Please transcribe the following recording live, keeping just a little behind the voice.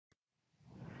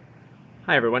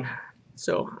Hi everyone.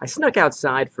 So I snuck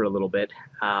outside for a little bit,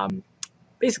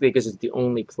 basically because it's the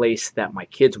only place that my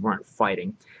kids weren't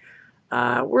fighting.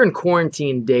 We're in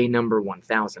quarantine day number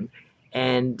 1000,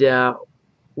 and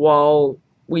while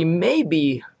we may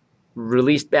be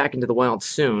released back into the wild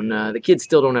soon, the kids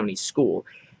still don't have any school,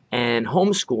 and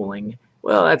homeschooling,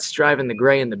 well, that's driving the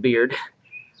gray in the beard,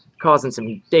 causing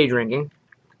some day drinking,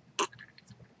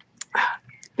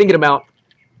 thinking about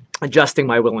adjusting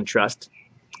my will and trust.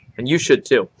 And you should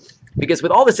too, because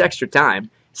with all this extra time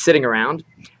sitting around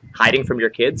hiding from your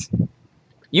kids,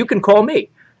 you can call me.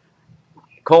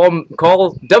 Call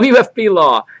WFP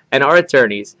Law and our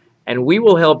attorneys, and we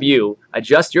will help you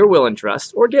adjust your will and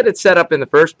trust or get it set up in the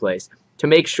first place to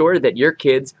make sure that your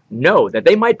kids know that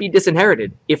they might be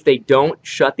disinherited if they don't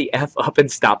shut the F up and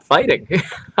stop fighting.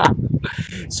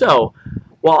 So,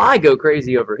 while I go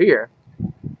crazy over here,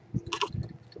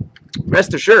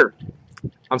 rest assured,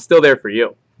 I'm still there for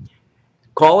you.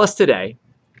 Call us today,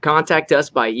 contact us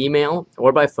by email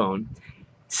or by phone,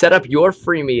 set up your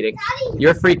free meeting,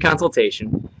 your free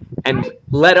consultation, and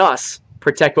let us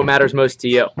protect what matters most to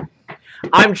you.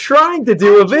 I'm trying to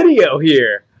do a video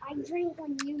here. I drank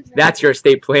when you drank. That's your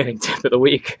estate planning tip of the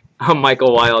week. I'm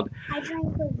Michael Wild.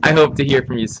 I hope to hear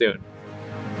from you soon.